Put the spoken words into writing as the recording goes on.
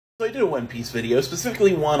So I did a One Piece video,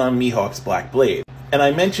 specifically one on Mihawk's Black Blade, and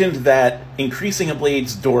I mentioned that increasing a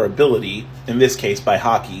blade's durability, in this case by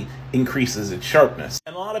Haki, increases its sharpness.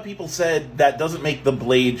 And a lot of people said that doesn't make the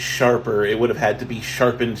blade sharper, it would have had to be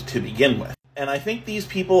sharpened to begin with. And I think these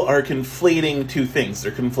people are conflating two things.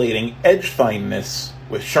 They're conflating edge fineness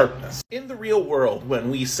with sharpness. In the real world,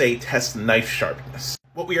 when we say test knife sharpness,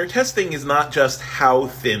 what we are testing is not just how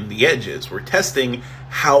thin the edge is, we're testing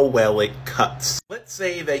how well it cuts. Let's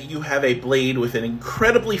say that you have a blade with an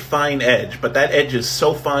incredibly fine edge, but that edge is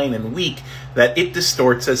so fine and weak that it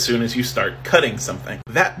distorts as soon as you start cutting something.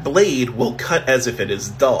 That blade will cut as if it is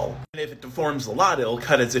dull. And if it deforms a lot, it'll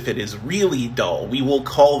cut as if it is really dull. We will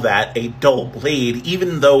call that a dull blade,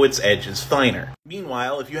 even though its edge is finer.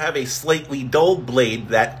 Meanwhile, if you have a slightly dulled blade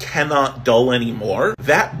that cannot dull anymore,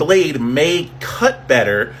 that blade may cut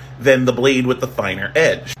better than the blade with the finer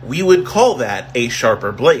edge. We would call that a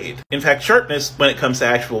sharper blade. In fact, sharpness, when it comes to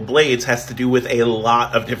actual blades, has to do with a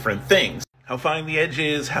lot of different things. How fine the edge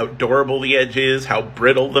is, how durable the edge is, how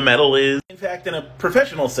brittle the metal is. In fact, in a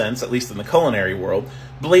professional sense, at least in the culinary world,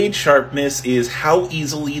 blade sharpness is how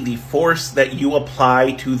easily the force that you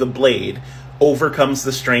apply to the blade overcomes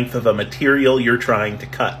the strength of a material you're trying to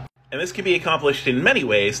cut. And this can be accomplished in many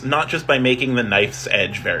ways, not just by making the knife's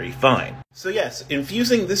edge very fine. So yes,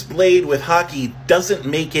 infusing this blade with Haki doesn't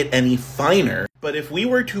make it any finer, but if we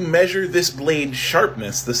were to measure this blade's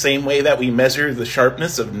sharpness the same way that we measure the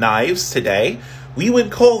sharpness of knives today, we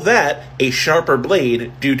would call that a sharper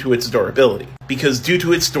blade due to its durability. Because due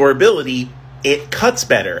to its durability, it cuts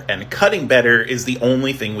better, and cutting better is the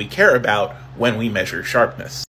only thing we care about when we measure sharpness.